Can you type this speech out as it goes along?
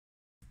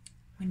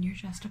when you're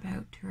just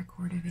about to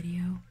record a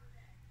video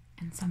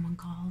and someone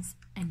calls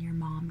and your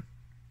mom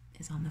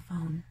is on the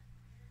phone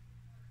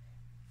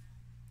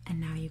and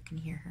now you can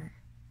hear her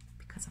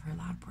because of her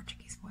loud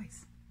Portuguese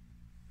voice.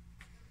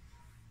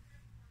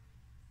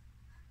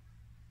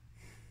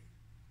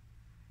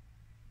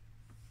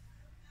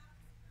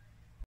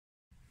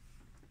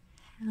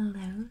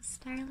 Hello,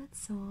 Starlit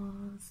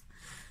Souls.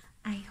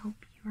 I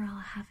hope you're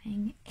all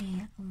having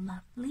a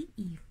lovely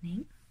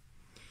evening.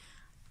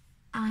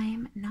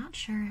 I'm not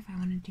sure if I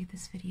want to do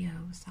this video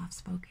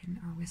soft-spoken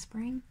or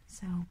whispering,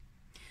 so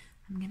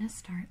I'm gonna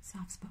start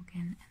soft-spoken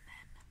and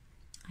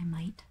then I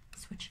might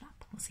switch it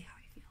up. We'll see how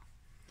I feel.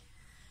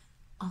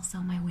 Also,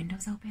 my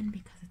window's open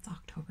because it's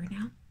October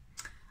now,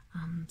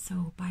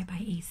 so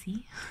bye-bye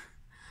AC,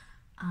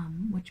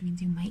 which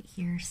means you might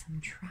hear some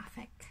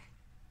traffic.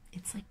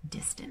 It's like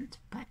distant,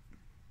 but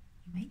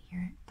you might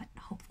hear it, but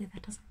hopefully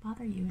that doesn't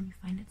bother you and you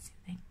find it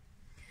soothing.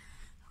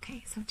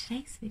 Okay, so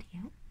today's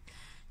video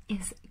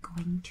is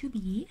going to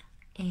be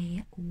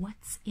a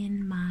what's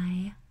in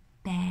my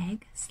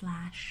bag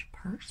 /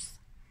 purse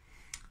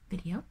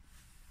video.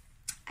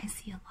 I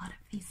see a lot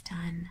of these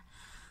done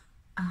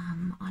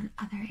on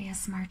other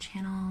ASMR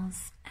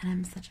channels, and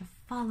I'm such a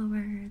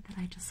follower that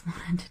I just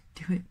wanted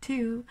to do it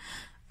too.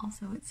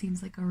 Also, it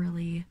seems like a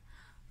really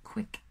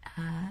quick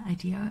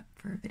idea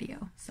for a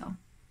video, so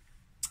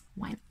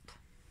why not?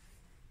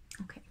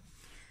 Okay,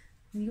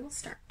 we will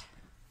start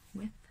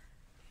with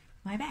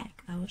my bag.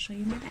 I will show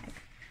you my bag.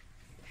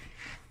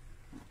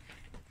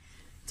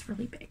 It's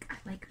really big. I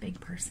like big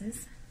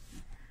purses.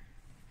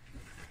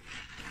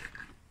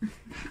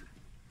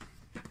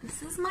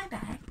 This is my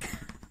bag.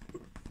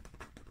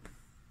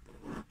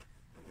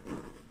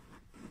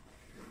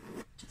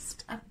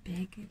 Just a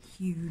big,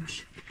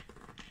 huge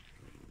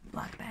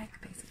black bag,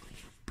 basically.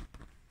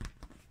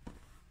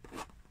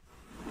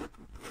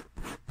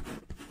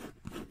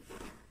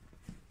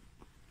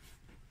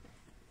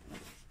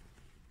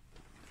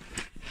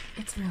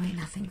 It's really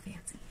nothing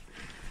fancy.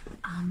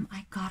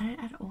 I got it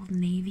at Old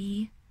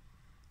Navy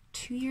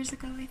 2 years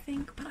ago, I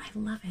think, but I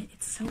love it.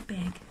 It's so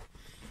big.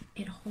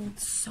 It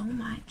holds so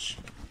much,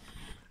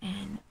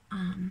 and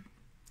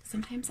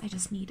sometimes I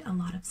just need a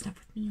lot of stuff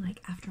with me.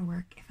 Like after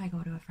work, if I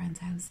go to a friend's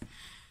house,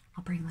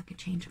 I'll bring like a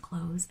change of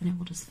clothes and it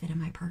will just fit in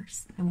my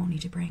purse. I won't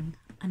need to bring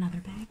another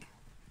bag.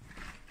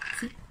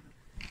 See?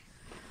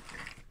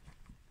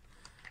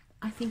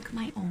 I think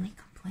my only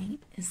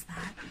complaint is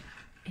that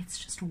it's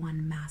just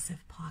one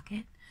massive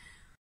pocket.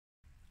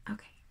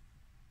 Okay,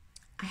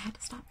 I had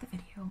to stop the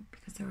video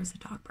because there was a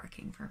dog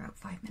barking for about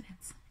 5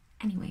 minutes.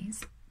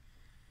 Anyways,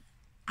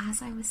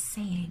 as I was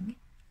saying,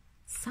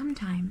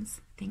 sometimes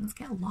things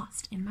get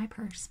lost in my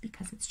purse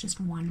because it's just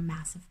one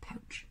massive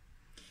pouch.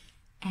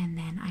 And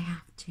then I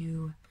have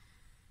to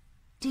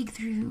dig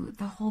through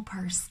the whole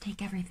purse,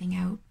 take everything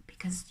out,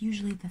 because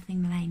usually the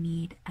thing that I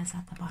need is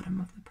at the bottom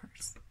of the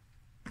purse.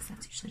 Because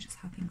that's usually just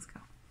how things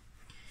go.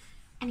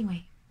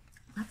 Anyway,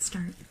 let's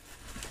start.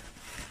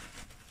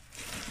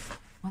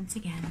 Once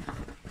again,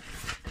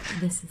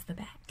 this is the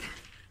bag.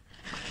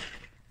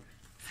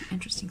 Some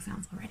interesting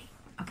sounds already.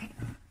 Okay.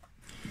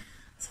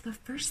 So the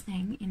first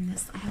thing in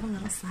this, I have a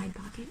little side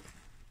pocket.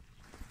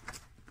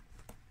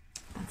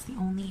 That's the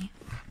only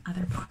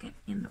other pocket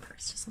in the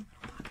purse, just a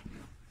little pocket.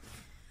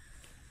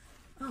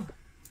 Oh,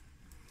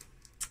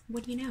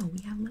 what do you know?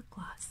 We have lip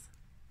gloss.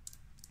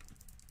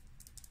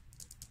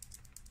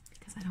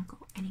 Because I don't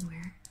go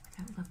anywhere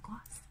without lip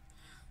gloss.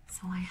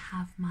 So I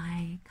have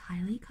my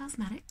Kylie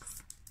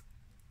Cosmetics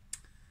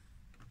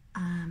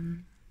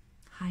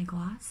High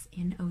Gloss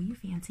in OU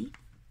Fancy.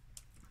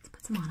 Let's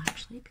put some on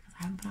actually, because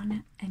I haven't put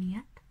on any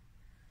yet.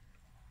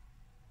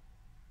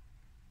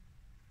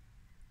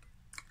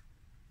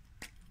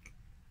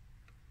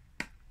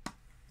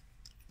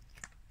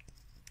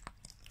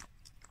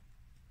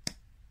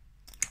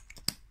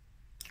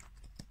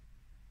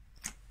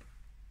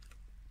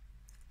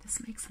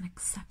 This makes an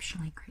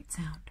exceptionally great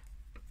sound.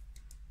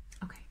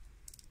 Okay.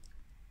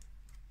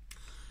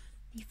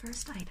 The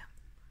first item,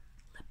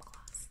 lip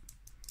gloss.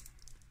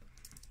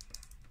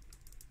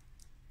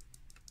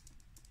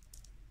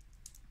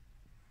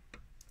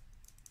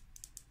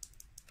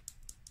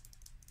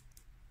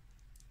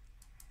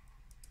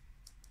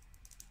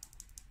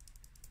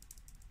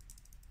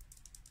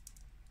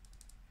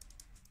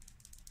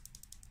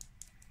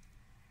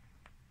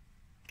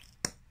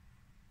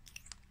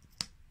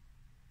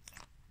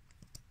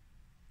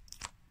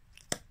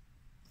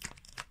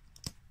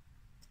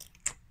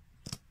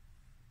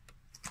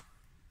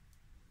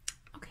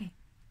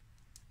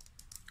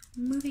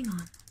 Moving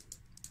on.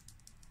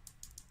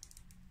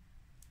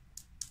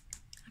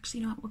 Actually,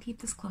 you know what? We'll keep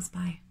this close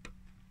by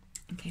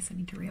in case I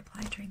need to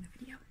reapply during the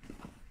video.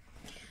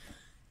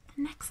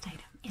 The next item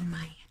in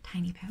my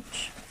tiny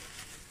pouch.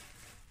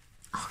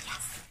 Oh,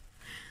 yes.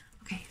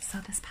 Okay, so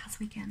this past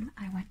weekend,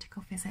 I went to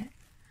go visit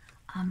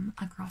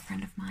a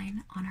girlfriend of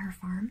mine on her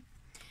farm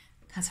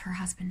because her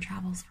husband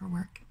travels for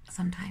work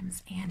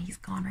sometimes and he's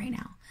gone right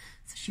now.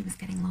 So she was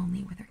getting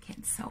lonely with her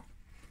kids. So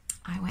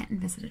I went and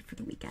visited for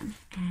the weekend,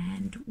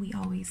 and we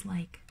always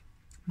like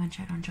munch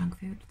out on junk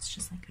food. It's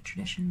just like a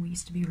tradition. We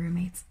used to be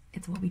roommates.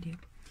 It's what we do.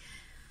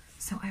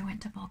 So I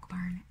went to Bulk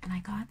Barn and I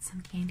got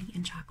some candy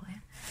and chocolate.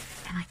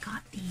 And I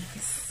got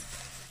these.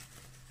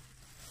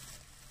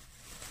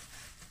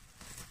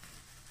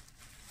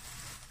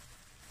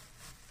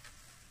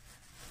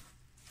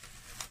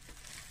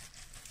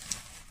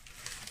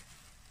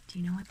 Do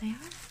you know what they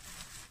are?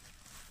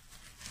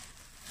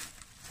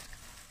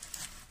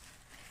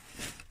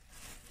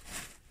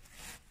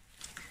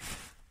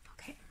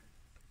 Okay.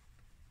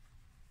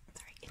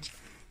 Sorry, itchy.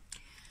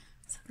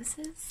 So this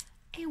is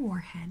a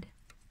Warhead.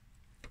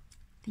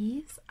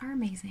 These are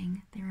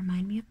amazing. They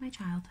remind me of my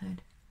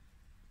childhood.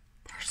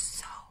 They're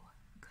so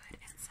good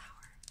and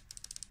sour.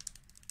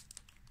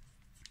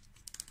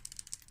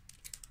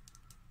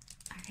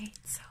 Alright,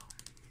 so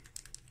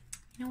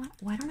you know what?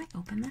 Why don't I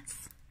open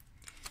this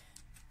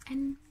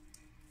and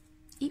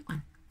eat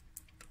one?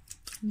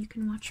 And you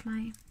can watch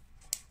my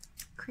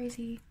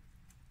crazy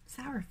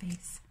sour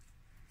face.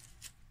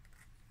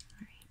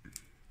 Alright.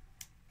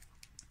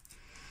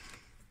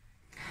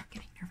 I'm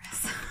getting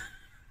nervous.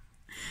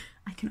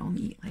 I can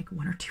only eat like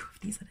 1 or 2 of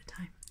these at a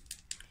time.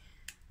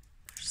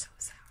 They're so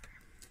sour.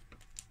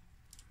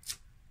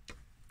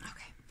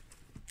 Okay.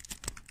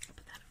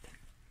 Put that up there.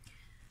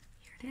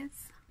 Here it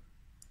is.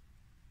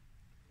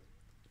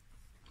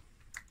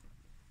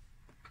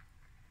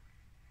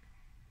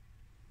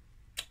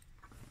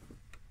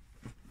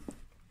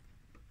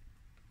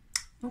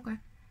 Okay.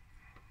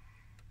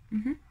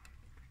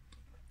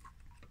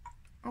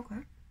 Okay.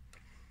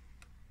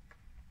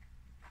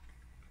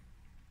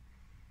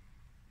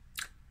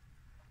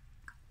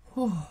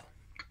 Oh.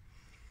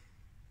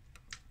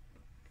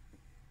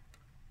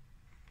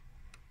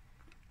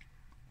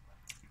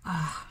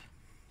 Ah,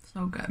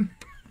 so good.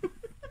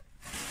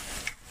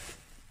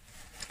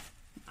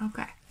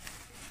 Okay.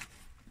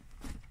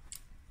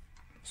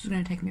 This is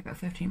going to take me about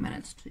 15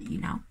 minutes to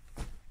eat now.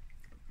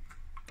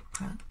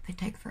 But they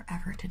take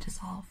forever to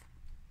dissolve.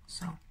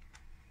 So I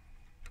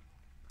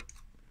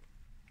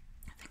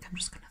think I'm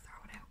just going to throw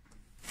it out.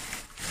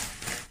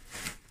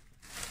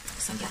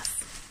 So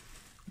yes,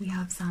 we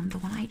have some. The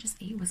one I just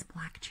ate was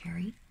black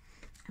cherry.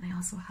 And I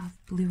also have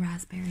blue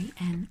raspberry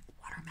and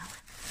watermelon.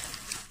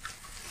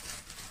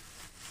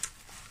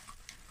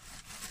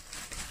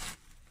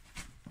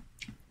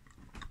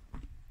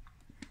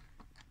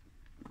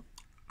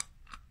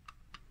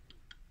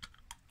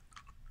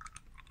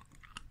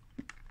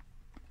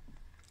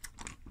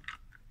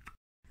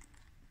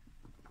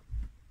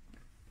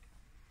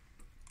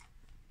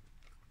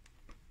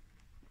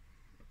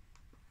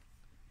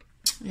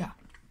 Yeah.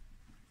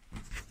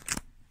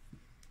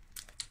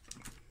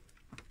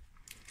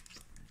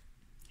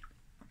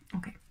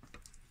 Okay.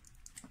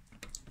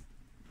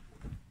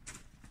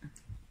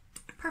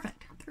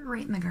 Perfect. Threw it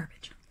right in the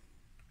garbage.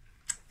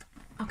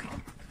 Okay.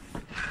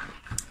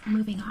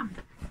 Moving on.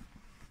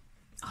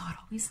 Oh, it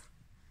always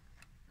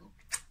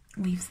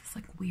leaves this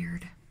like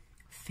weird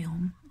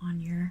film on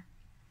your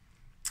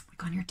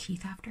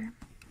teeth after.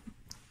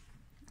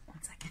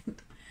 1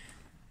 second.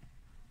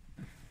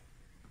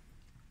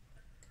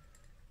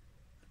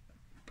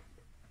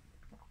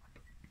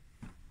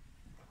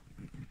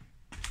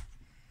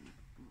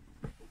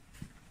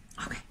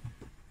 Okay.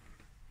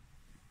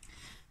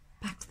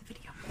 Back to the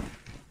video.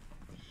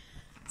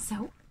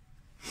 So,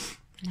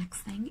 the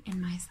next thing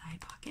in my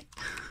side pocket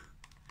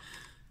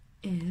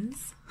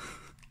is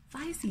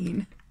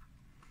Visine.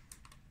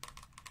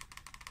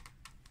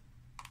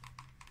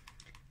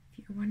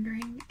 If you're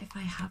wondering if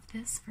I have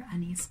this for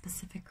any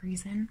specific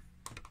reason,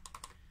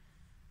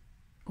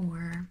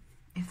 or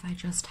if I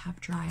just have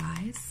dry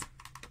eyes,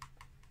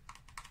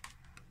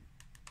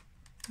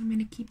 I'm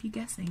gonna keep you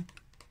guessing.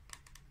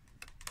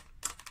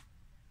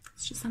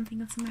 It's just something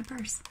that's in my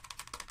purse.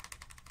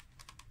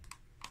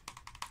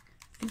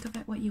 Think of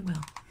it what you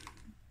will.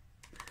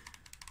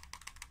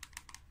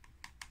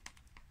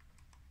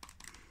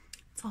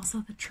 It's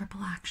also the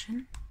triple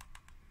action.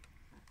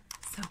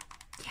 So,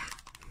 yeah.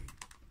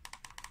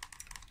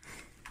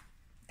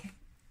 Okay.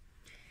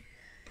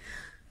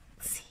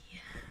 Let's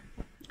see.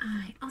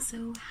 I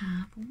also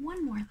have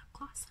one more lip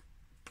gloss.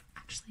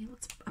 Actually,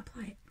 let's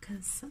apply it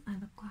because my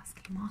lip gloss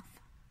came off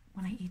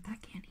when I ate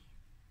that candy.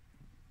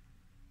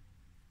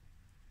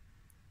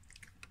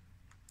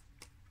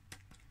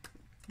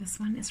 This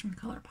one is from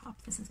ColourPop.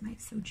 This is my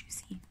So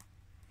Juicy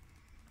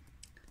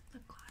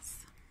lip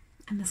gloss.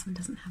 And this one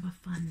doesn't have a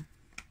fun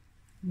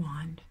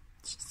wand.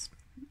 It's just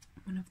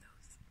one of those.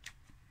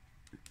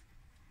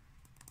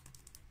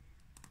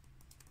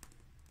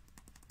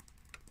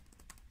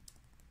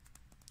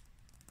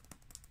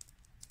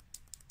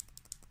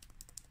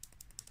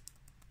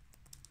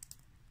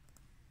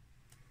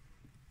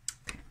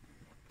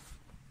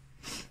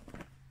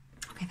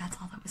 Okay, that's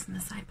all that was in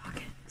the side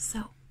pocket.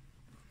 So,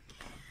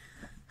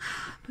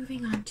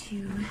 moving on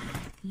to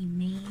the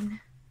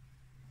main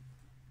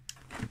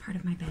part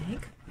of my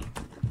bag.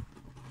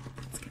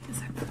 Let's get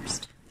this out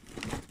first.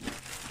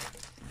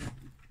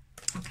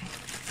 Okay.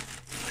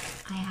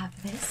 I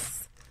have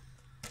this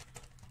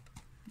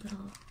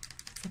little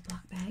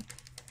Ziploc bag.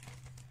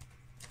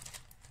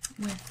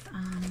 with,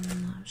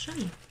 I'll show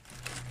you.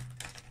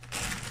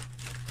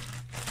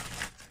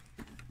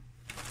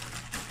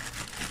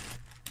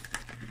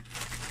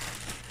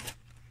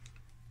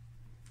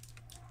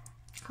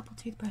 A couple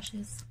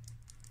toothbrushes.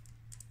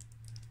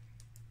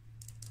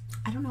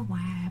 I don't know why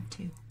I have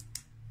two.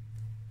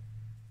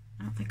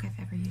 I don't think I've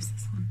ever used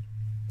this one.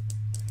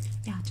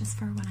 Yeah, just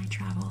for when I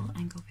travel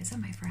and go visit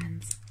my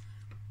friends.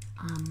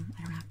 I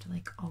don't have to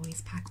like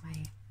always pack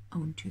my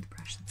own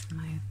toothbrush that's in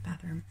my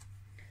bathroom.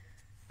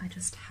 I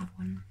just have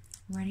one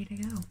ready to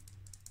go.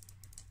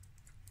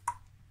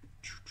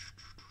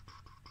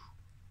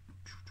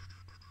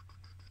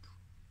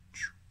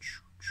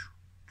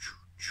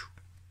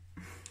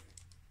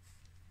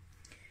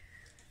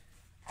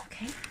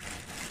 Okay.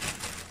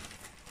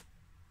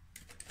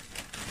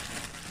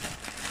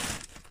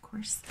 Of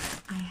course,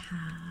 I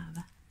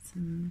have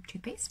some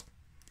toothpaste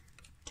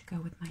to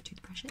go with my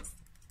toothbrushes.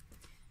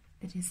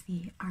 It is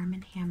the Arm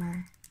 &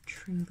 Hammer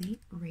Truly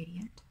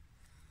Radiant.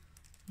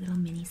 Little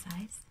mini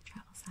size,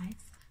 travel size.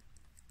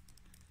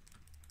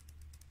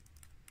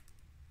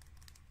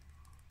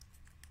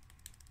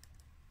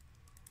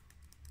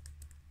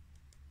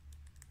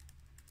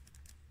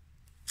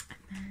 And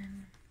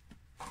then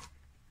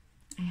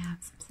I have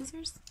some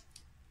scissors.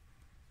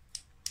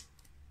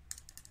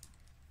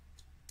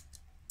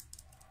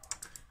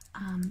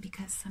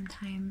 Because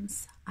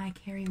sometimes I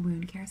carry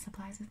wound care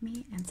supplies with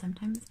me, and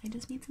sometimes I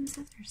just need some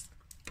scissors.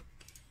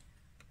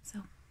 So,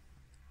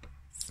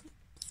 snip,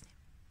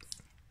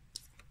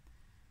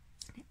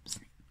 snip,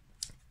 snip,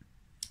 snip, snip,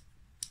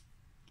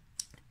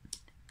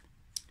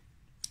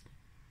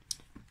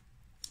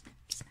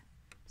 snip,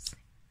 snip, snip,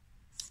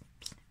 snip,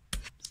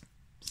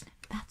 snip.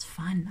 That's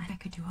fun. I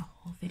could do a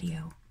whole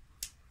video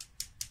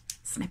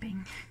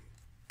snipping.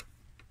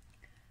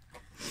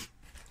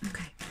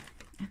 Okay,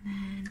 and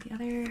then the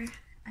other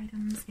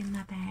items in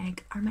that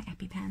bag are my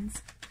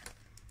EpiPens.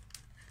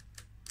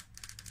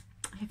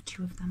 I have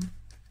 2 of them.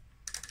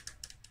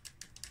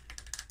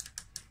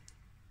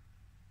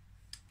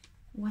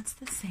 What's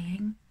the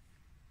saying?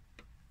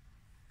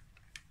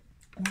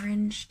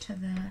 Orange to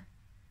the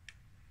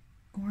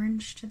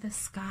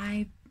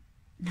sky.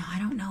 No, I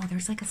don't know.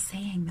 There's like a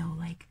saying though,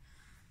 like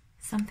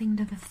something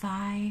to the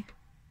thigh,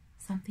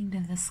 something to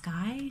the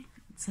sky,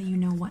 so you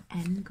know what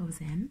end goes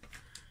in.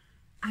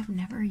 I've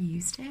never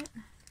used it,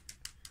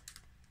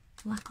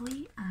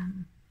 luckily.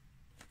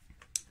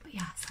 But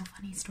yeah, so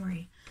funny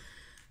story.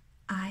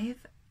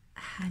 I've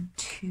had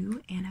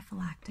 2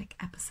 anaphylactic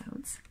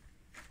episodes.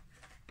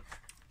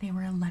 They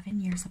were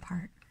 11 years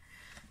apart.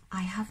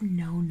 I have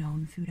no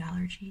known food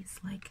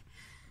allergies. Like,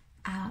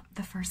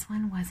 the first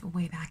one was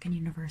way back in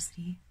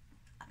university,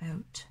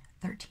 about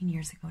 13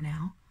 years ago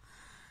now.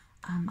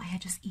 I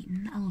had just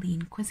eaten a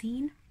lean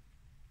cuisine,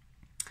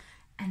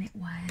 and it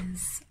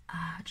was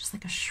just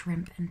like a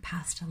shrimp and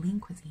pasta lean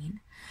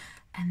cuisine.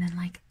 And then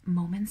like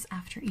moments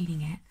after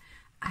eating it,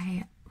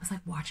 I was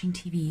like watching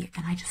TV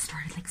and I just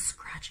started like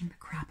scratching the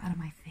crap out of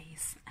my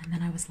face. And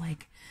then I was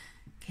like,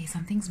 okay,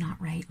 something's not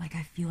right. Like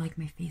I feel like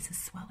my face is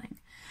swelling.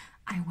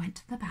 I went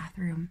to the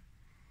bathroom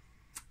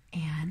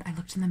and I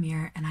looked in the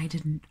mirror and I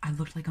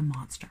looked like a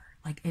monster.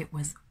 Like it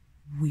was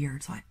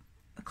weird. So I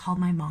called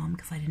my mom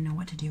because I didn't know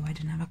what to do. I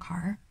didn't have a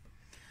car.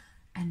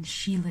 And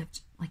she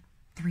lived like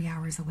 3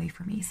 hours away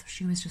from me. So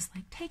she was just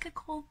like, take a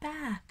cold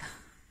bath.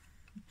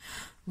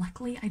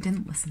 Luckily, I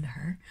didn't listen to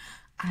her.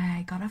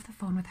 I got off the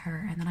phone with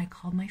her and then I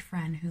called my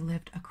friend who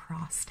lived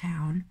across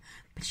town,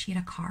 but she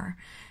had a car,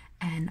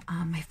 and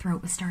my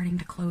throat was starting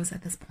to close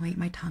at this point.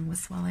 My tongue was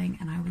swelling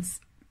and I was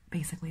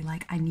basically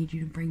like, I need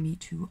you to bring me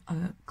to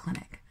a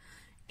clinic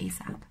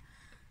ASAP.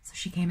 So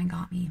she came and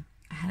got me.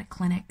 I had a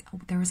clinic.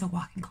 There was a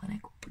walk-in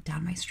clinic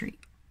down my street,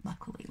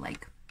 luckily,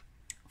 like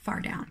far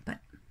down, but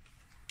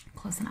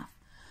close enough.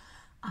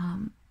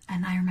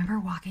 And I remember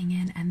walking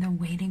in and the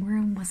waiting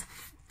room was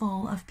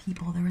full of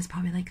people. There was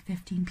probably like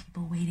 15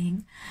 people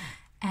waiting,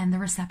 and the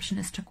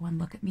receptionist took one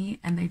look at me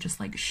and they just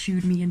like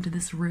shooed me into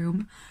this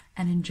room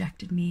and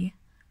injected me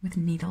with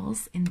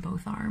needles in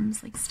both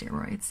arms, like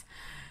steroids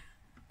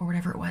or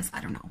whatever it was. I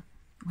don't know,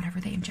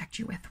 whatever they inject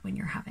you with when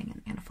you're having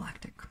an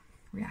anaphylactic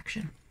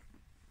reaction.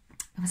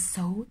 It was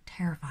so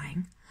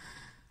terrifying.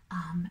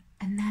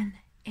 And then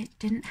it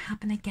didn't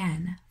happen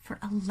again for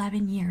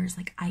 11 years.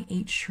 Like I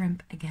ate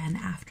shrimp again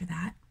after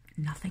that.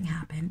 Nothing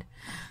happened.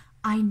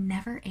 I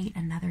never ate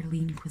another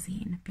lean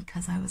cuisine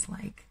because I was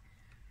like,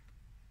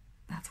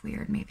 that's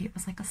weird. Maybe it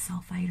was like a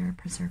sulfite or a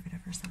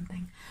preservative or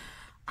something.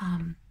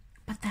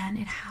 But then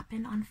it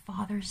happened on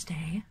Father's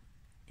Day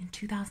in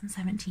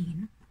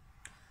 2017.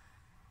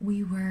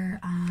 We were,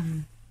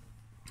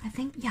 I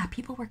think, yeah,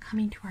 people were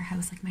coming to our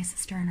house. Like my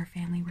sister and her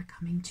family were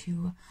coming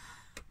to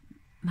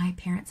my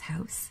parents'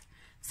 house.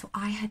 So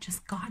I had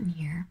just gotten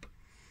here,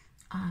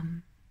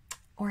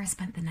 or I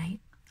spent the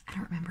night. I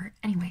don't remember.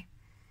 Anyway,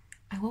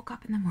 I woke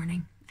up in the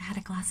morning. I had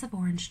a glass of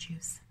orange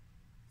juice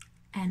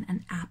and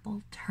an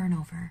apple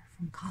turnover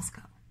from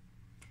Costco.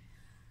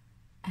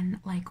 And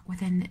like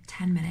within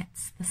 10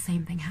 minutes, the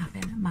same thing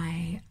happened.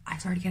 I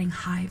started getting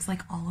hives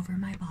like all over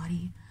my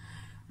body.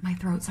 My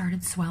throat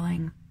started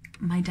swelling.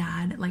 my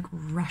dad like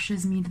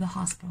rushes me to the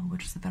hospital,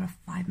 which is about a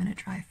 5-minute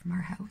drive from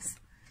our house.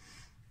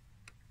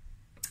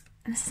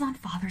 And this is on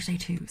Father's Day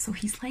too, so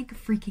he's like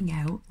freaking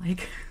out,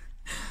 like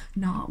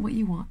not what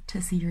you want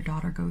to see your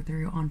daughter go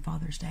through on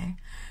Father's Day.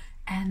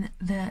 And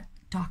the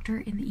doctor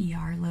in the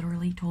ER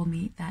literally told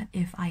me that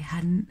if I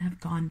hadn't have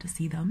gone to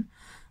see them,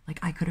 like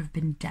I could have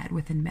been dead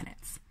within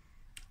minutes.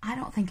 I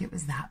don't think it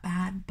was that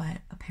bad, but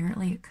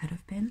apparently it could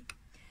have been.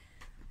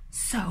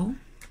 So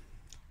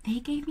they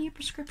gave me a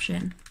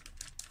prescription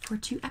for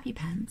 2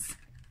 EpiPens.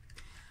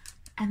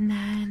 And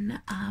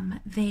then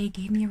they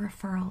gave me a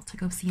referral to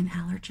go see an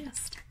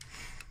allergist.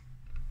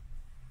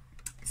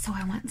 So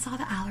I went and saw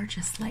the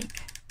allergist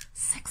like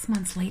 6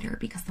 months later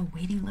because the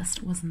waiting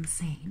list was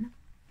insane.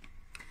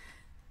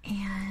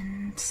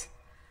 And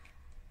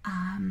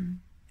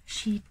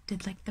she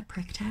did like the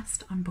prick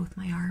test on both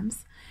my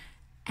arms,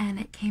 and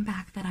it came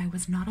back that I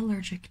was not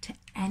allergic to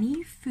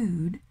any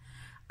food.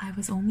 I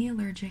was only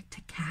allergic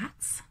to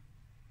cats,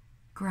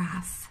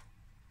 grass,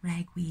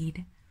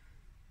 ragweed,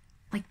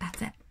 like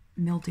that's it,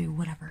 mildew,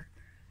 whatever.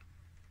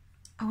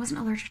 I wasn't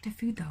allergic to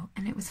food though,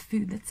 and it was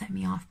food that set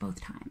me off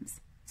both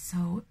times.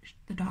 So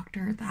the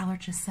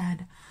allergist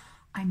said,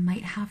 I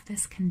might have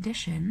this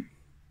condition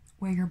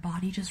where your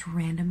body just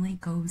randomly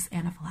goes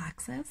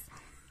anaphylaxis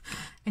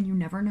and you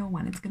never know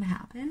when it's gonna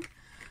happen.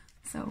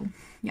 So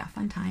yeah,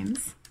 fun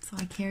times. So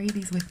I carry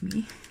these with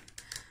me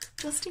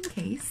just in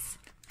case.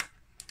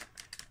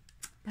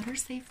 Better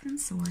safe than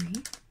sorry.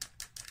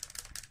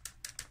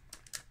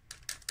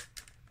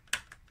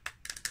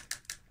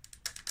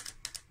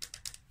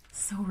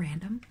 So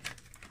random.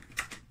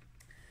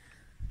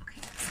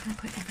 Okay, I'm just gonna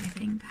put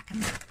everything back in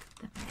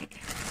the bag.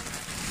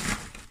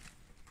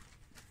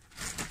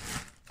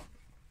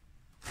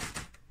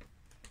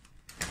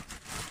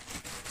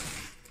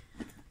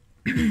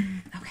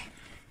 Okay.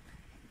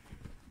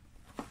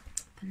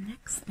 The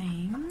next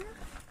thing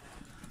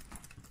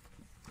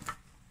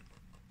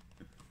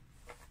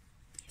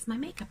is my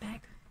makeup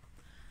bag.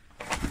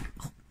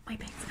 Oh, my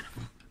bag's gonna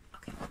fall.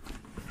 Okay.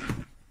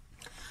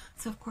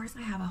 So of course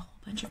I have a whole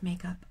bunch of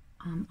makeup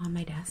on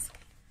my desk,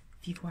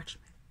 if you've watched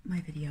my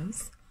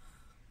videos.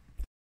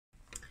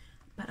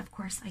 But of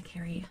course I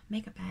carry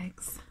makeup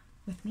bags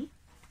with me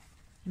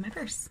in my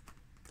purse.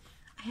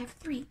 I have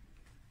 3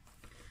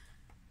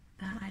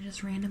 that I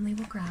just randomly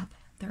will grab.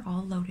 They're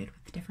all loaded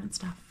with different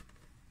stuff.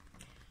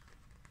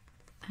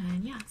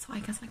 And yeah, so I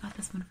guess I got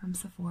this one from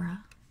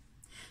Sephora.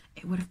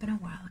 It would have been a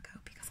while ago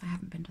because I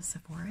haven't been to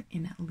Sephora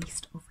in at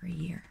least over a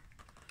year.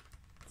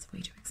 It's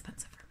way too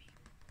expensive for me.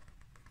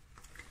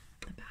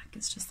 The back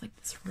is just like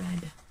this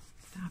red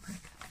fabric.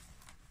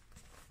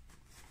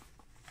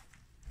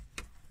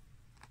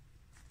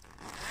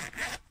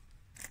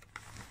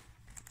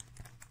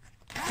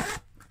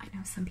 I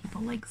know some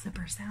people like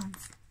zipper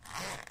sounds.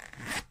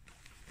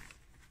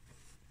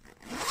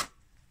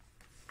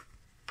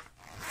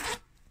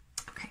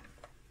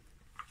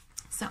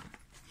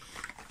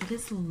 It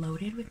is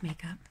loaded with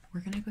makeup.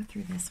 We're gonna go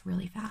through this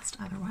really fast,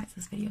 otherwise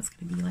this video is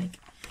gonna be like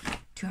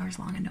 2 hours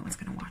long and no one's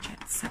gonna watch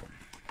it. So,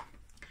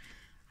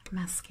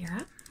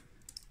 mascara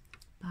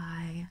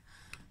by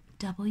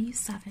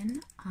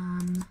W7.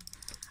 I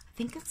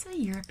think it's a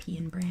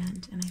European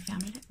brand and I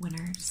found it at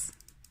Winners.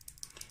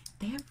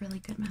 They have really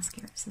good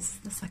mascaras. This is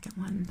the second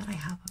one that I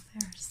have of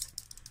theirs,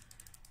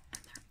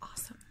 and they're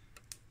awesome.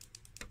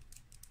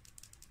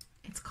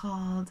 It's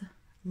called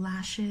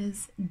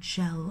Lashes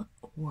Gel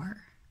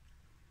Or.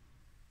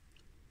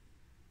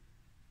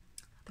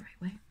 The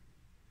right way?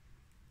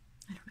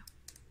 I don't know.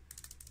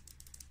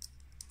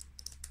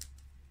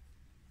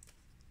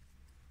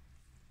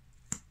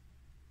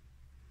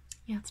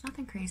 Yeah, it's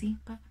nothing crazy,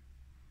 but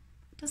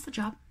it does the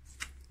job.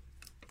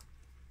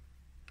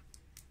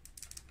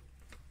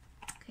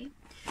 Okay.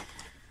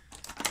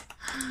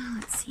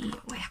 Let's see.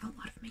 Oh, I have a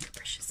lot of makeup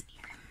brushes in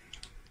here.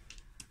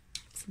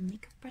 Some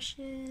makeup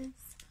brushes.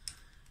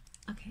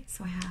 Okay,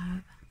 so I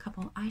have a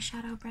couple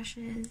eyeshadow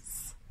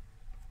brushes.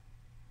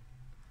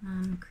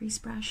 Crease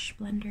brush,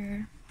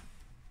 blender,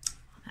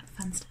 all that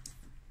fun stuff.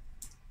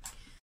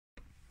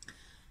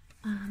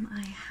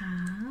 I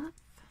have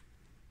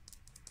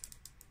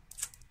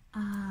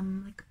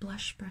like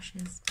blush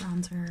brushes,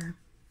 bronzer,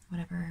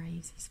 whatever I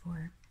use these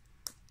for.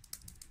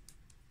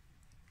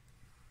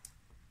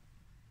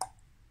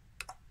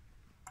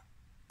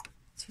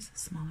 Let's use a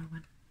smaller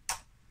one.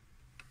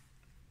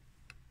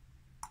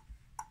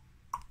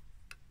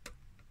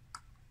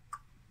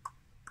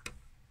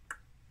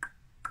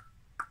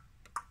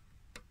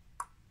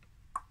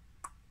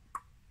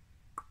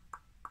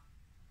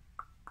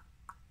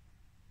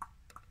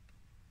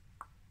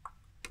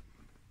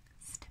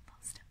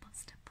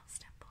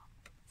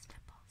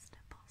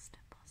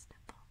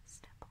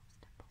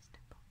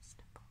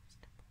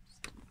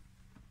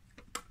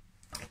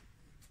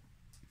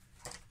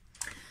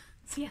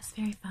 So yes,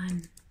 very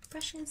fun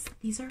brushes.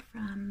 These are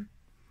from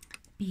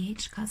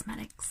BH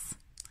Cosmetics.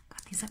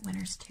 Got these at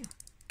Winners too.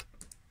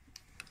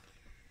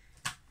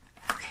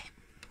 Okay,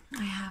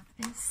 I have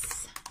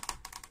this.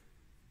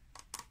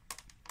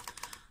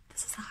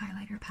 This is a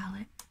highlighter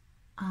palette.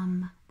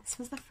 This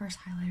was the first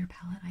highlighter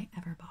palette I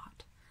ever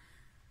bought.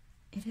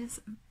 It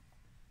is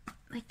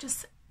like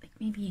just like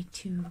maybe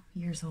 2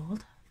 years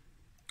old.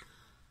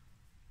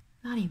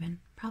 Not even,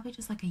 probably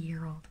just like a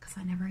year old because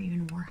I never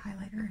even wore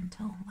highlighter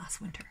until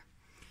last winter.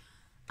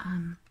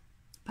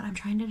 But I'm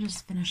trying to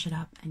just finish it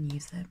up and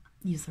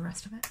use the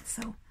rest of it.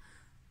 So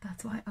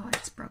that's why, oh, I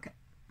just broke it.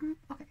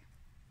 Okay.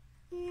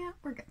 Yeah,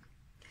 we're good.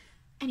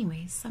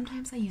 Anyways,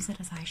 sometimes I use it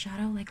as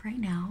eyeshadow, like right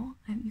now.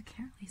 You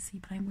can't really see,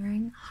 but I'm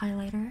wearing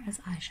highlighter as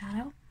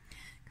eyeshadow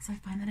because I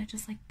find that it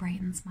just like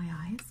brightens my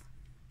eyes.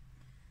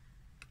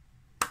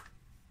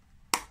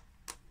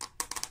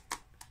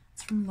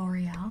 It's from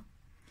L'Oreal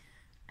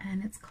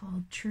and it's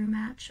called True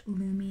Match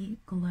Lumi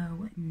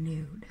Glow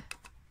Nude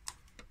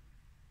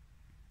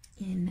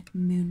in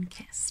Moon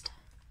Kissed.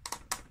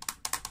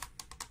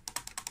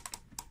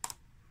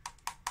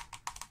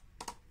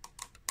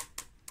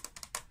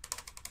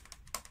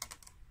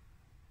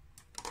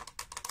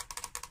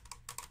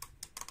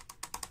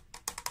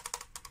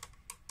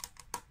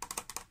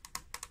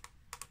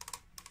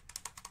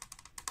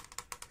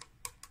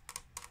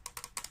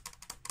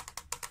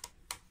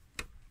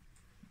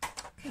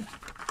 Okay,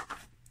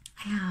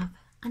 I have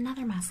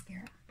another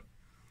mascara.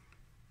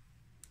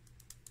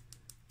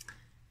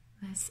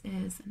 This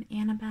is an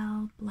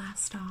Annabelle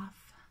Blast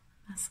Off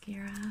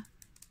mascara.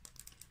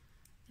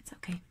 It's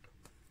okay.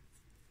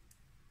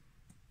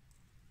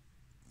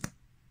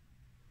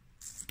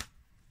 That's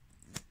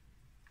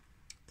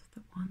what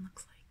the wand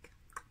looks like.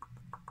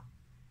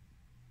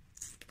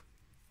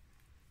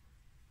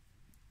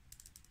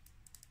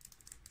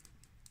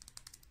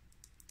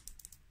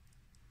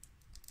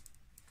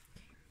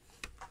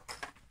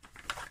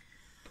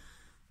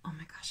 Oh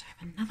my gosh, I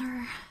have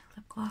another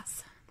lip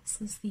gloss.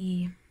 This is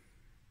the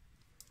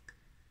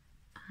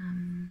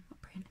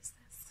what brand is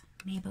this?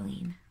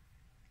 Maybelline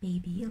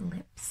Baby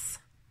Lips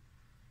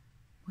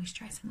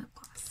Moisturizing Lip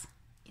Gloss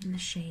in the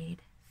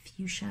shade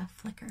Fuchsia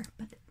Flicker,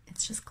 but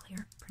it's just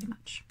clear, pretty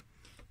much.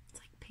 It's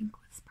like pink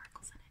with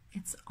sparkles in it.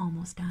 It's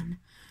almost done.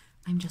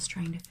 I'm just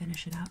trying to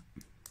finish it up.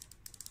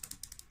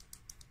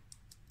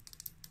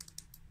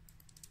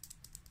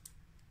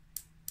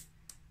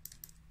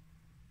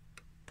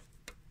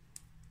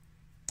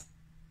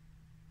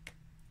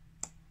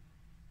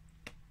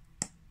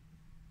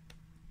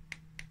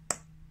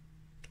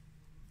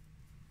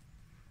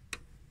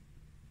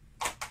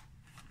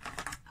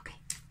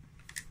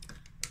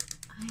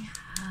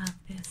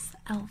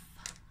 Elf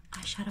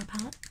eyeshadow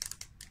palette,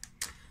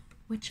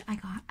 which I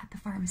got at the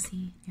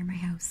pharmacy near my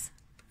house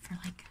for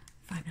like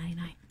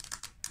 $5.99.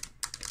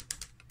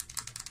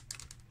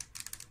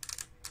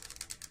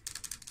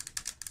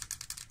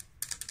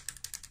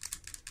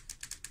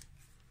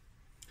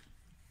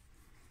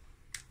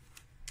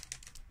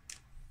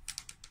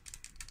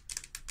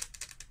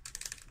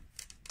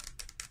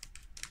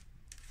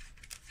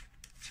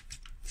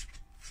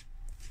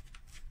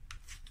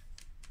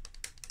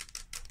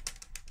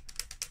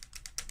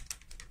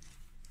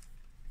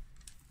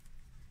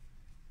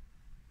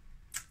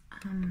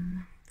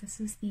 This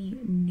is the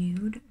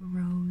Nude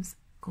Rose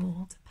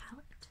Gold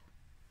palette.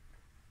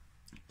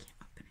 I can't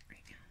open it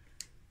right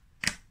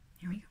now.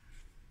 There we go.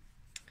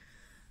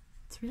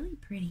 It's really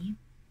pretty.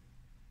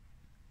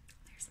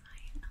 There's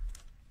my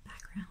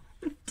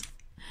background.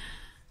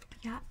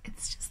 Yeah,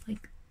 it's just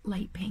like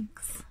light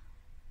pinks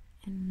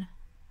and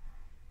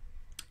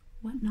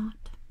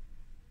whatnot.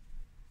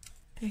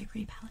 Very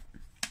pretty palette.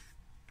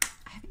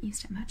 I haven't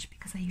used it much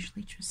because I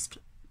usually just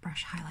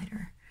brush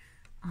highlighter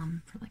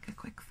for like a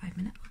quick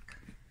 5-minute look.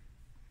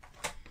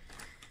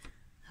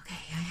 Okay,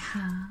 I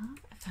have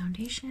a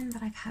foundation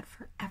that I've had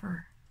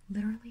forever.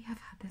 Literally have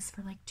had this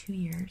for like 2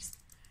 years.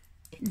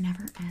 It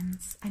never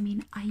ends. I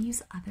mean, I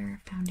use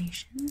other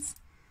foundations,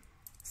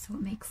 so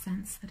it makes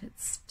sense that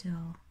it's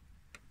still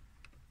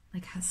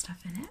like has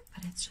stuff in it,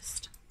 but it's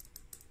just,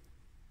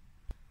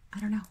 I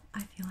don't know.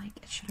 I feel like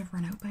it should have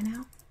run out by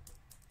now.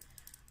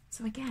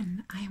 So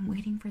again, I am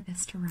waiting for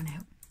this to run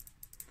out.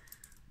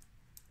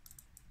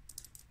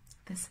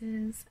 This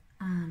is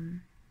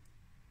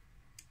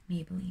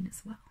Maybelline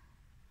as well.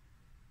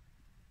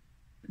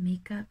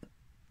 Makeup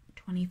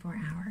 24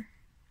 Hour.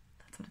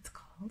 That's what it's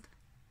called.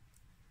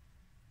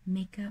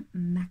 Makeup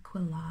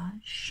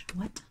Maquillage.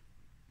 What?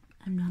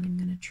 I'm not even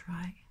gonna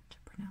try to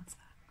pronounce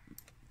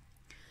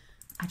that.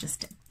 I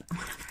just did, but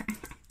whatever.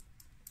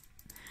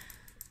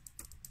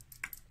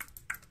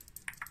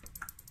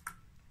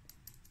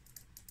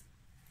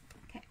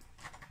 Okay.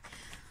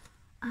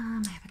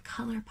 I have a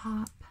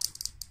ColourPop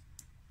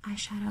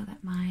eyeshadow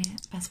that my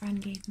best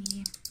friend gave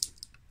me.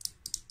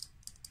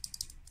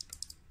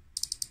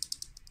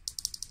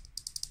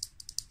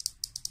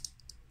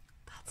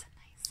 That's a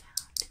nice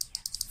sound,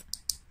 yes.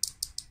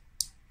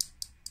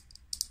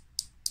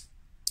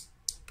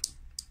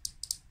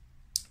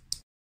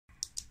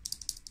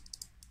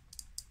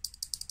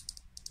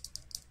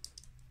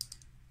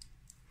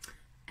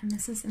 And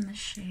this is in the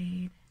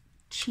shade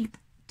Cheap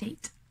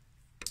Date.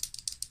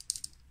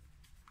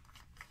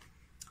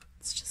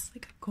 It's just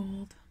like a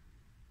gold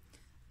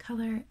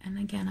color, and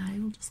again I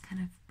will just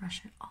kind of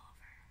brush it all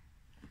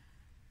over.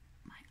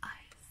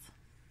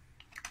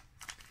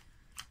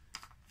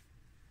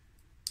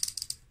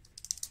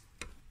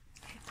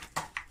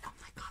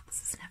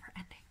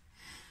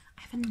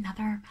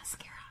 another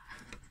mascara.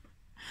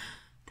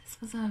 This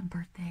was a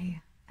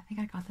birthday. I think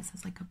I got this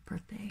as like a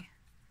birthday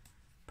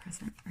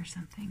present or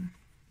something.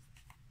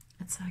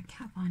 It's a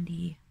Kat Von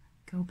D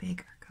Go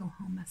Big or Go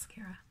Home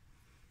mascara.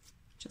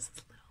 Just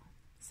a little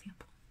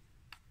sample.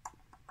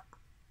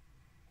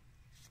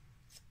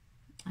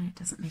 And it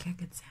doesn't make a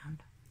good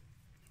sound.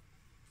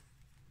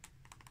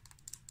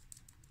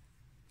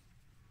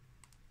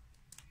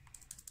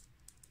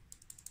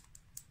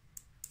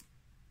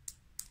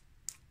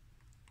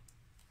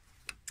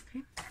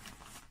 Okay.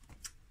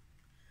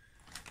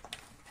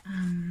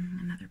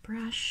 Another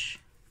brush.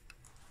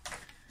 I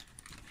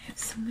have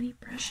so many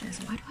brushes.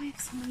 Why do I have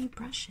so many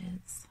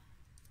brushes?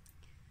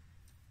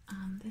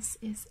 This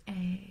is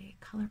a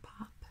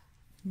ColourPop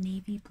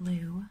navy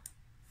blue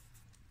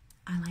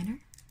eyeliner.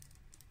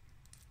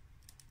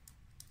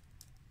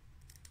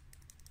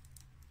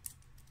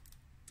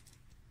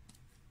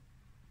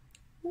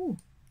 Ooh.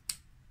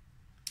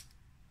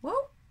 Whoa!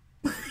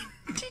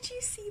 Did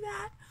you see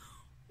that?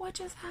 What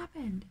just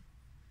happened?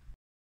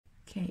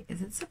 Okay,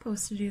 is it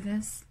supposed to do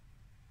this?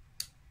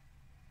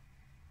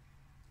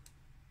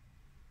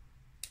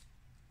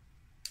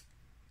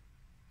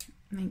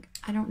 Like,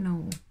 I don't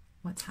know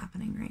what's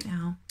happening right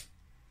now.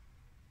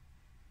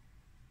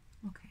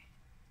 Okay.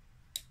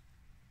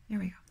 There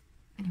we go.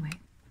 Anyway, I'm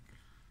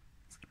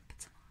just gonna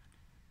put some on.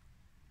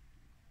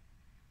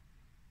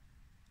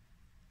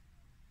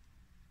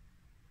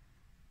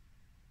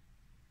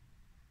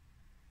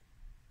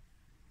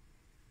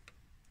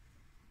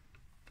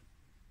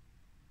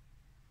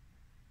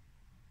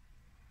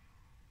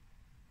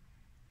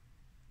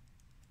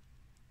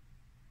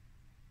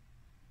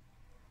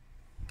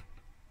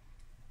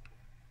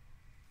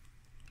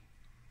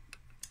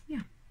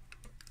 Yeah.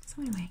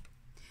 So anyway,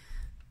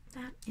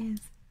 that is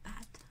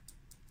that.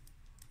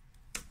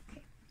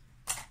 Okay.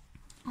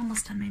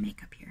 Almost done my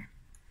makeup here.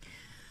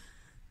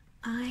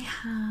 I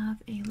have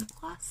a lip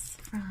gloss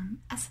from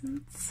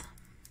Essence.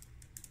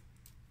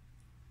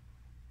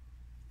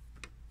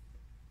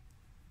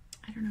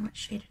 I don't know what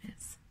shade it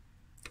is.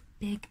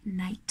 Big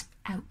Night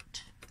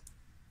Out.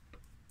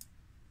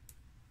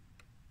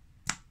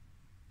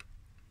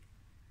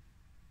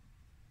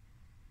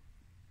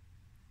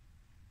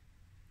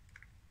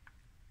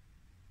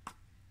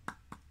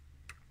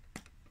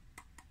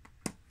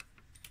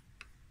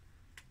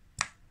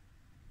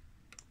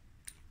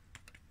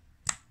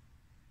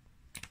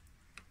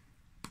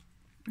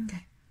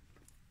 Okay.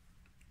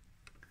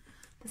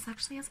 This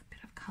actually has a bit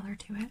of color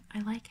to it. I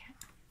like it.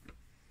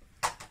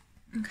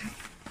 Okay.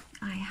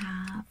 I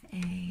have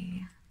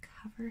a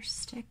Cover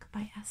Stick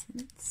by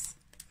Essence.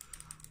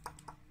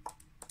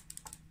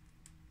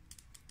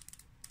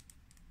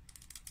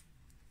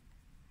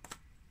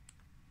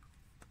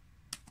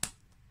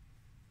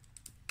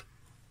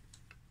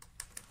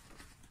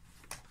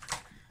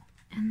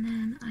 And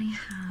then I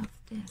have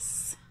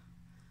this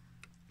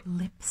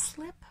Lip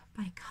Slip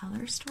by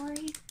Color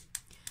Story.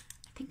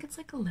 I think it's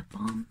like a lip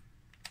balm.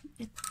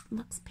 It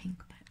looks pink,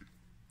 but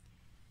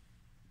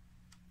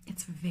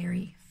it's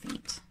very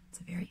faint. It's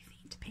a very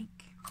faint pink.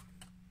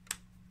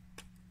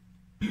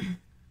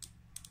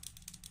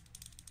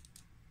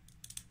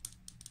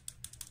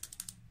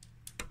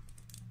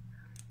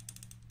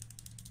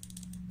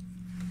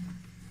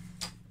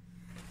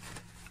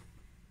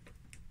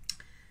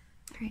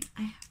 Alright,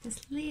 I have this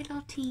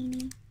little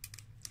teeny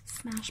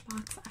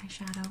Smashbox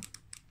eyeshadow.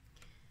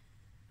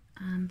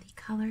 The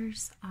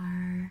colors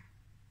are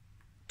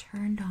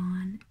Turned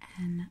On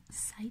and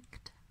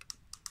Psyched.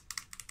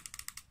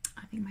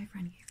 I think my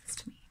friend gave this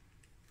to me.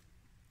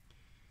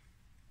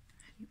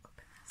 How do you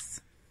open this?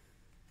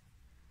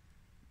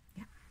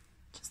 Yeah,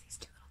 just these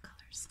two little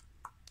colors.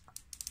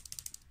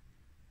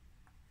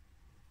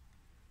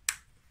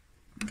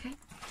 Okay,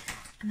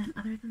 and then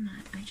other than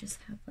that, I just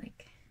have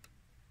like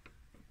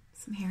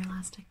some hair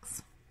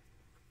elastics.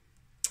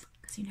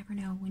 Because you never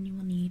know when you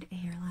will need a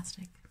hair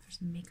elastic. There's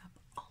makeup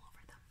all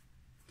over them.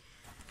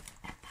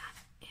 And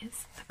that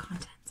is the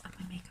contents of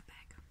my makeup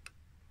bag.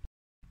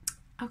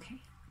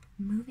 Okay,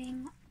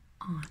 moving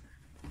on.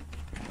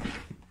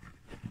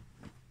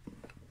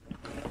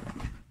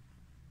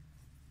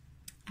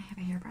 I have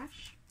a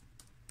hairbrush.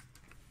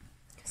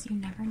 Because you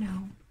never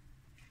know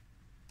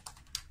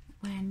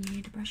when you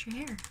need to brush your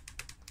hair.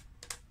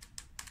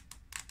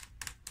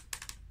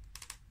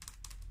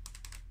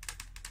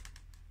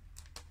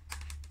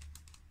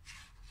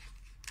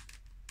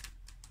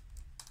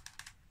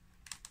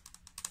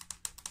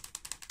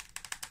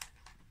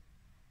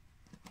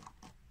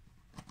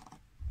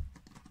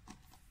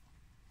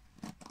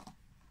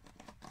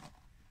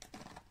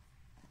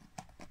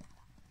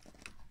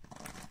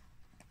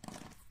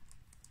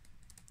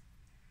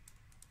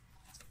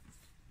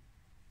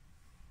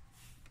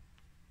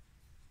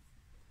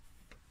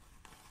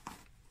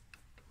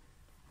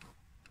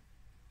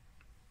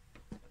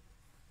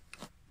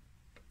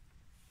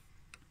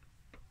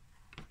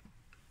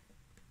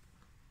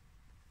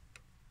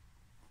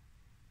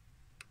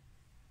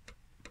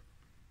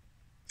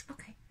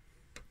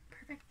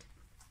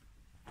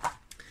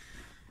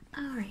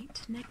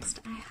 Alright, next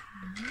I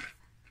have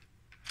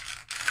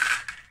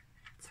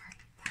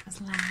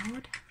was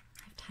loud.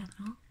 I have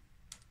Tylenol.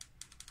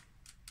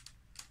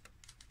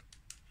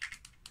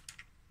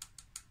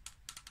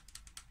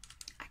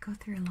 I go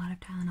through a lot of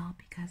Tylenol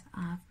because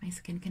of my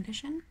skin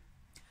condition.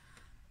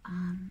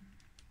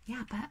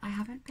 Yeah, but I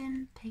haven't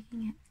been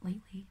taking it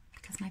lately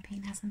because my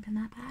pain hasn't been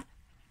that bad,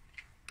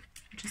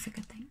 which is a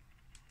good thing.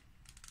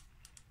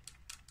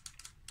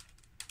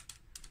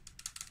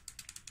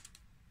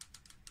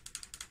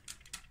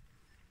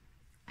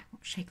 I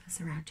won't shake this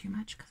around too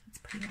much because it's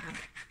pretty loud.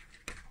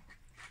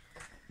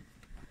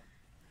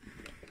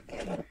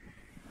 Okay.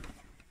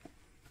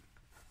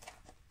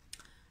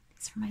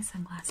 These are my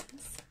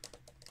sunglasses.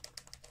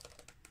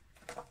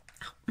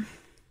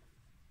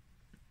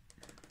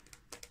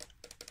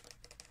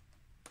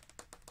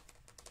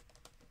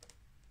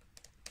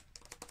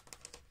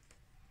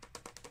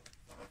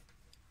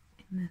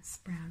 In this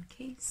brown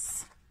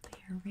case, they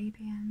are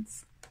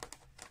Ray-Bans.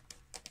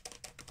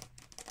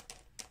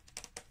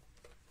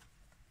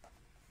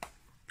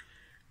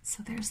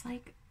 So there's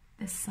like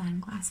this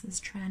sunglasses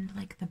trend,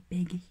 like the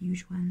big,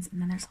 huge ones,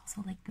 and then there's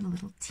also like the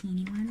little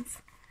teeny ones.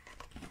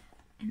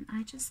 And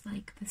I just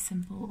like the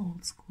simple,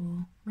 old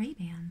school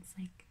Ray-Bans.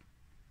 Like,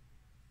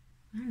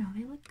 I don't know,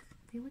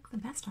 they look the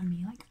best on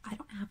me. Like, I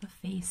don't have a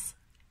face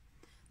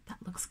that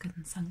looks good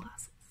in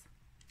sunglasses.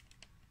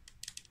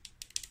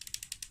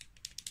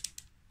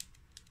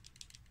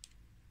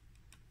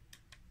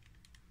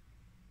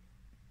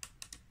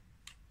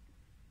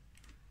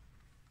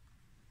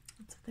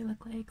 That's what they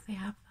look like. They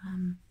have,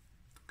 I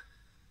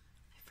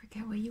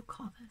forget what you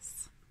call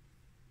this.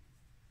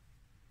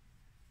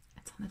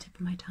 It's on the tip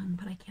of my tongue,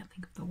 but I can't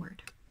think of the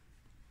word.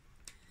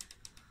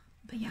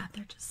 But yeah,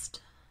 they're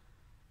just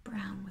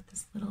brown with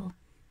this little,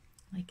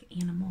 like,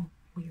 animal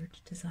weird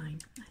design.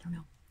 I don't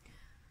know.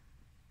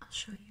 I'll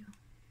show you.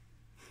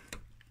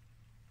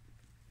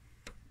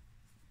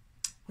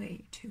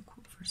 Way too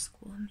cool for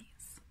school in these.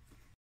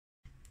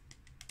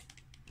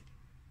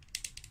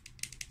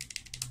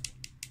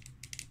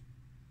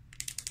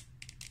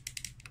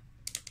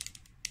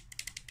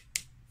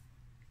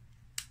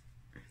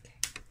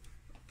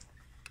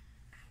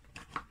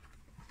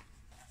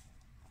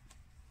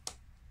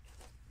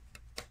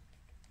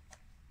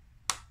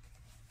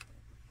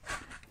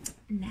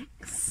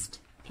 Next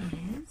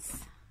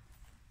is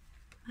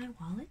my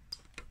wallet.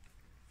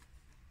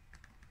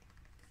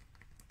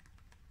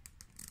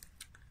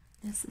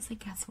 This is a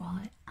Guess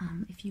wallet.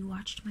 If you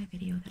watched my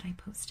video that I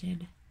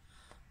posted,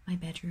 my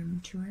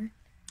bedroom tour,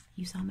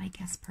 you saw my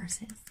Guess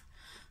purses.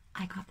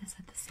 I got this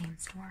at the same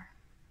store.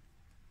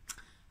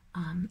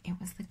 It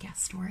was the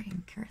Guess store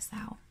in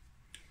Curacao,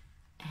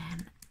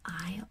 and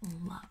I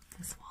love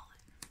this wallet.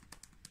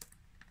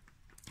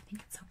 I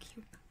think it's so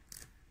cute.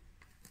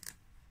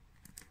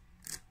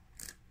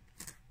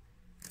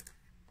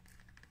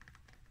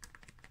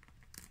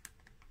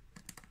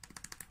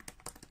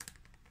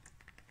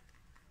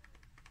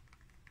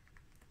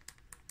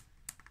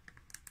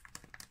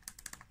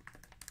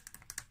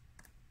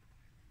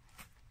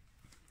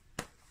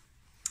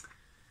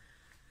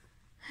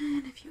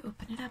 And if you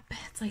open it up,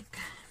 it's like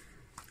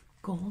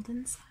gold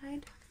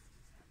inside.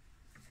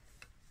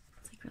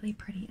 It's like really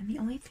pretty. And the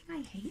only thing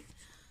I hate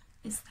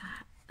is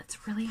that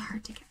it's really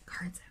hard to get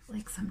cards out.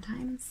 Like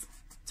sometimes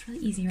it's really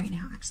easy right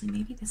now. Actually,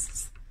 maybe this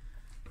is,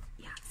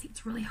 yeah, see,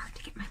 it's really hard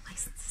to get my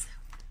licenses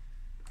out.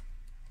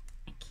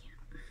 I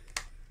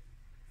can't.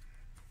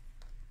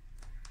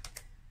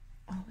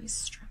 Always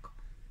struggle.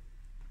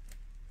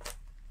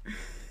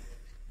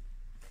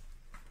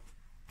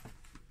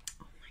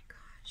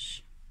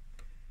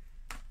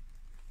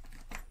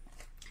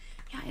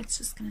 It's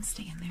just gonna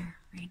stay in there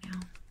right now.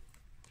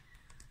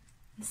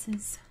 This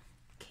is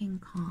King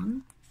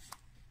Kong.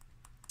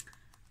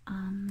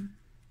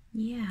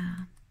 Yeah.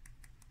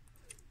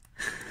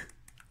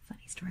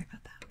 Funny story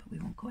about that, but we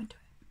won't go into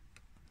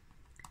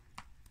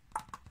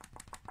it.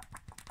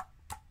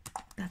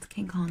 That's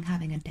King Kong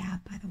having a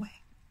dab, by the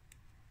way.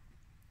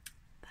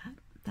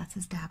 That's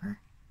his dabber.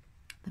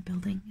 The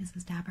building is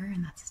his dabber,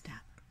 and that's his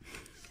dab.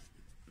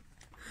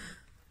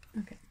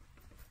 Okay.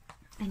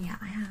 And yeah,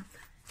 I have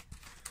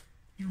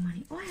no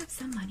money. Oh, I have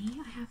some money.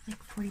 I have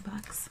like 40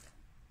 bucks.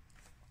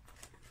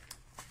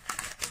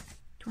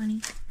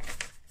 20.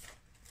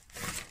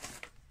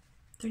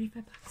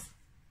 35 bucks.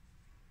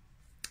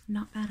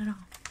 Not bad at all.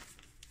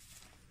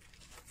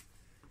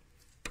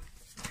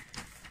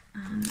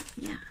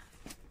 Yeah,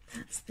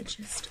 that's the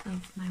gist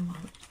of my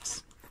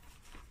wallet.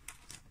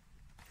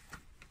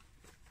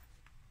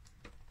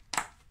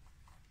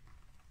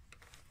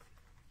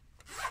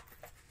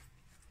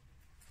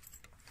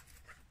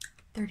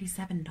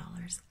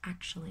 $37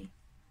 actually.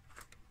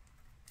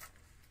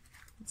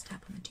 Let's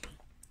tap on the G.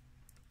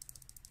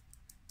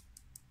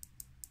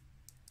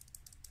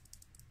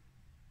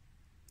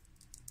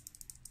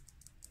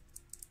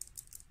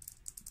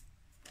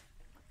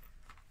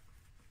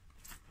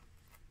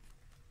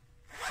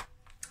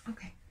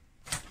 Okay,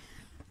 I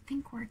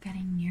think we're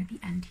getting near the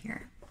end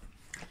here.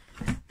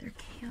 There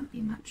can't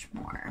be much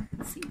more.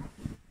 Let's see.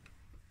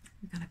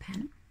 We got a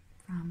pen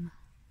from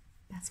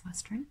Best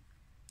Western.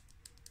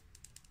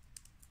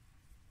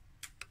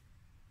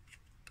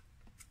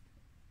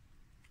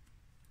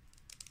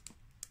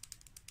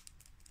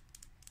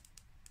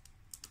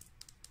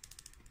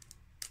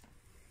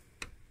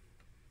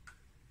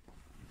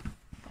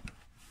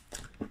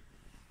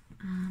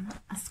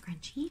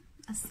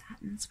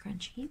 cotton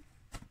scrunchie.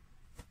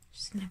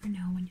 Just never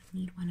know when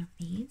you'll need one of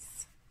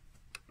these.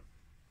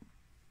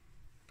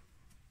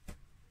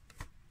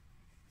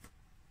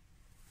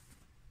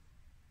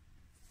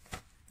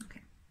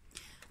 Okay.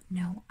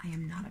 No, I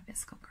am not a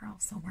Visco girl,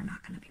 so we're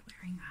not going to be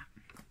wearing that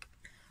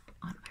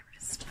on my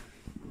wrist.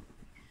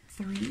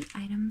 3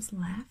 items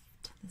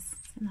left. This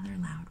is another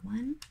loud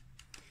one.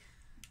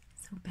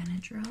 So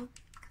Benadryl.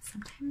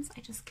 Sometimes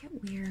I just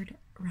get weird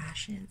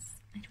rashes.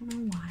 I don't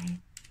know why.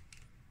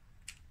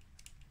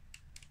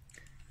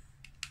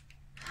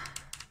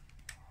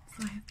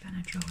 So I have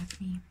Benadryl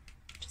with me,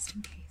 just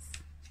in case.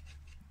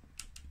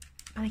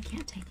 But I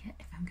can't take it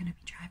if I'm going to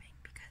be driving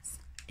because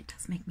it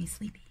does make me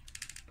sleepy.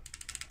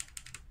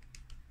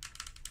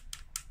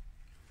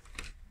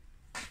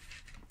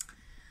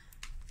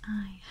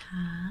 I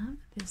have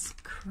this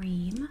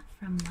cream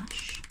from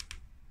Lush.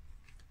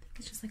 I think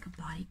it's just like a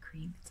body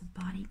cream. It's a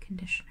body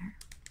conditioner.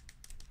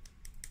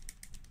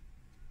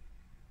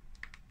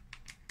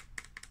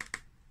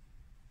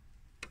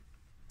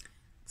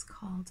 It's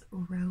called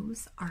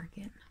Rose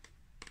Argan.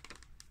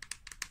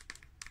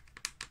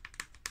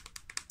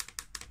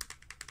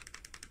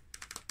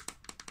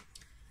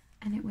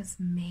 And it was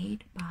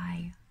made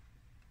by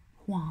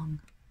Huang.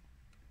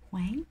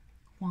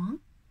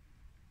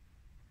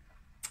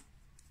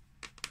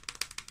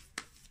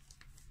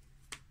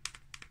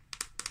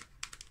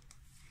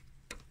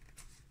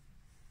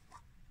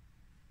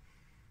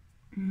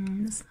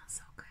 This smells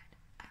so good.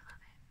 I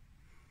love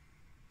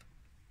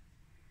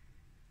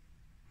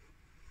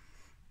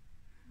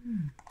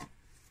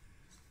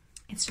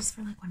it. It's just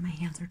for like when my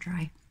hands are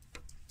dry.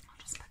 I'll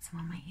just put some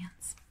on my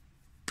hands.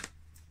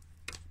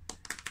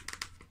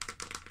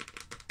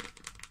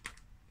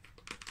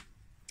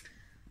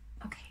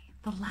 Okay,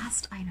 the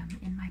last item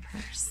in my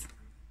purse.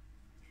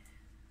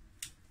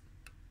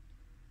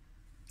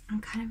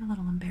 I'm kind of a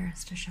little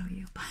embarrassed to show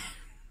you, but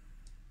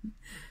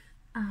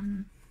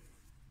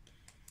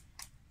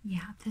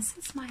yeah, this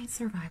is my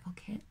survival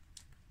kit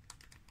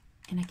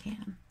in a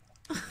can.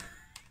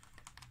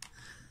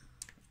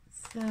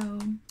 So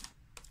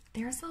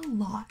there's a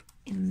lot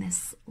in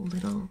this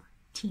little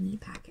teeny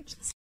package.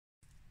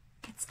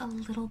 It's a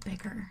little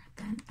bigger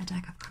than a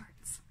deck of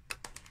cards.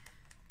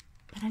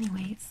 But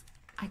anyways,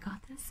 I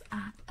got this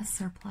at a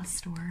surplus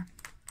store.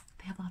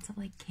 They have lots of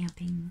like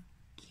camping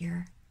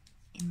gear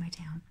in my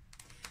town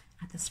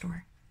at the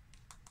store.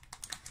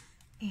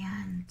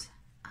 And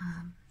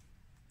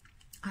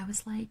I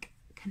was like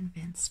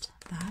convinced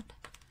that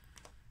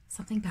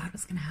something bad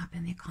was going to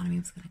happen. The economy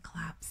was going to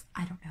collapse.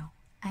 I don't know.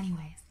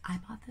 Anyways, I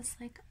bought this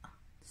like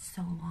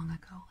so long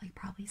ago, like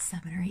probably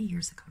 7 or 8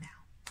 years ago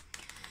now.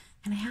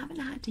 And I haven't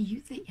had to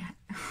use it yet,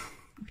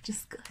 which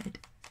is good.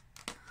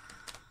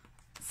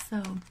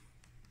 So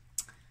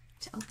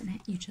to open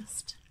it, you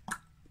just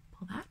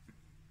pull that.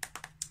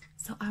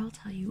 So I will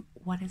tell you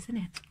what is in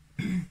it.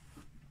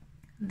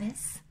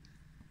 This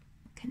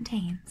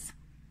contains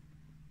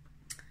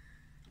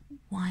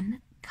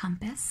 1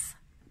 compass,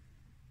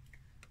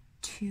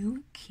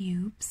 2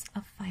 cubes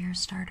of fire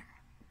starter,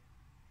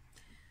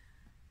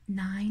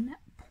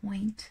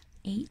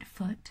 9.8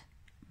 foot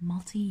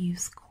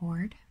multi-use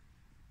cord,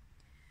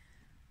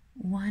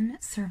 1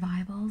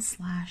 survival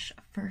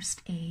 /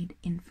 first aid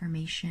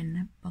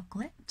information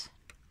booklet,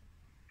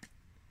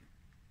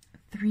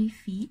 3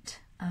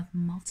 feet of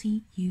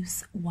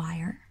multi-use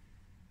wire,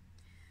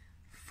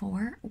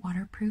 4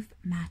 waterproof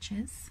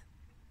matches,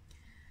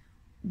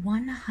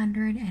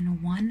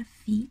 101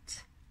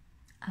 feet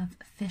of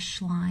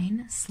fish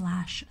line /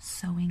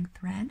 sewing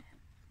thread,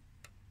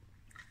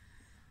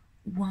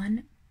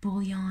 1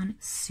 bouillon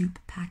soup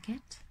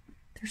packet.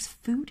 There's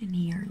food in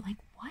here. Like,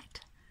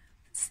 what?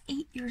 It's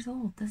 8 years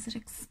old. Does it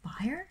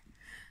expire?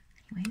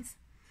 Anyways,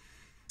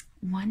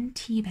 1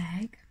 tea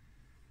bag,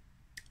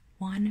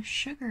 1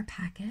 sugar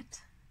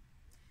packet,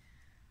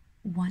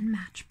 1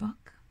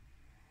 matchbook,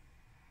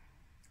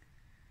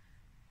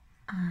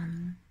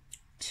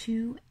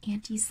 2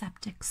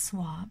 antiseptic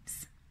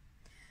swabs,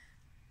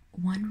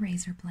 1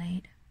 razor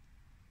blade,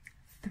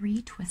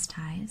 3 twist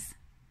ties,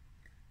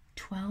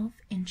 12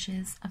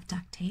 inches of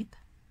duct tape,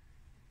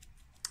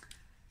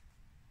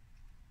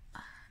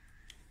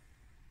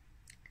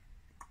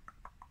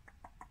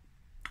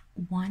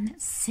 1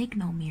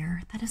 signal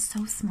mirror. That is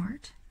so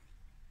smart.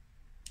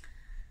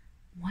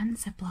 1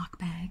 Ziploc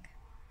bag,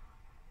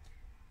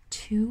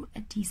 2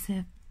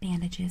 adhesive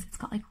bandages. It's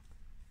got like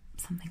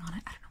something on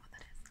it. I don't know what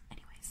that is.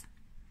 Anyways,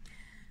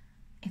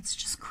 it's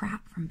just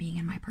crap from being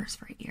in my purse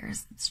for 8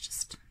 years. It's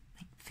just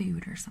like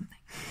food or something.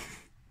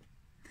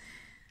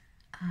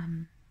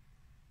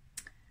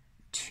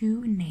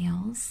 2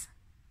 nails.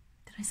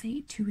 Did I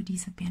say 2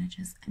 adhesive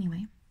bandages?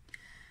 Anyway,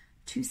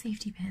 2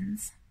 safety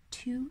pins,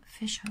 2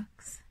 fish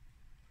hooks,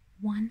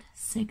 1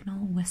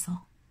 signal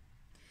whistle,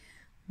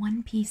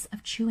 1 piece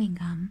of chewing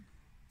gum,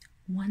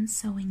 1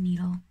 sewing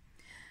needle,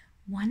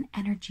 1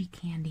 energy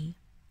candy,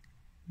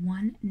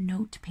 1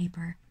 note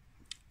paper,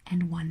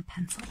 and 1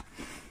 pencil.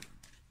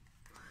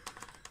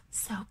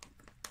 So,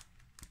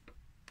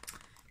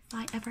 if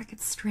I ever get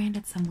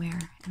stranded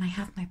somewhere and I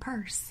have my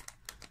purse,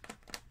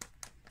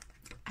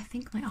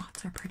 think my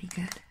odds are pretty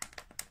good.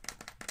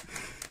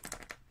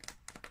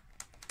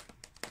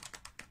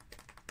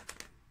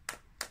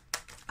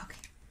 Okay.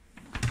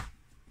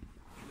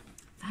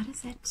 That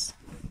is it.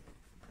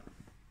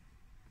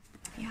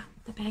 Yeah,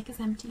 the bag is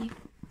empty.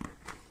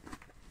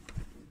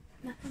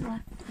 Nothing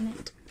left in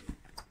it.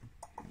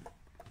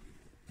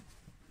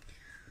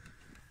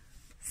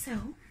 So,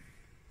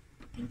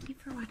 thank you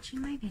for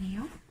watching my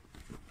video.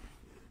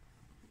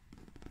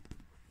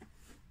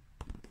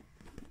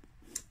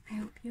 I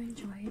hope you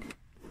enjoyed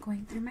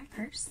going through my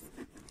purse.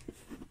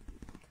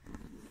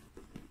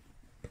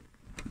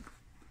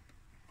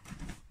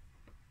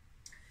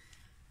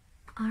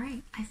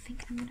 Alright, I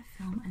think I'm going to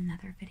film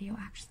another video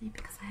actually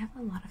because I have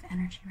a lot of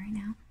energy right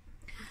now.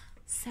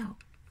 So,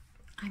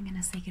 I'm going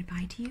to say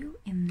goodbye to you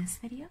in this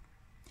video,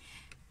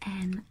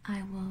 and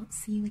I will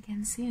see you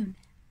again soon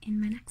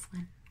in my next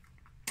one.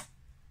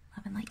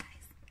 Love and light, guys.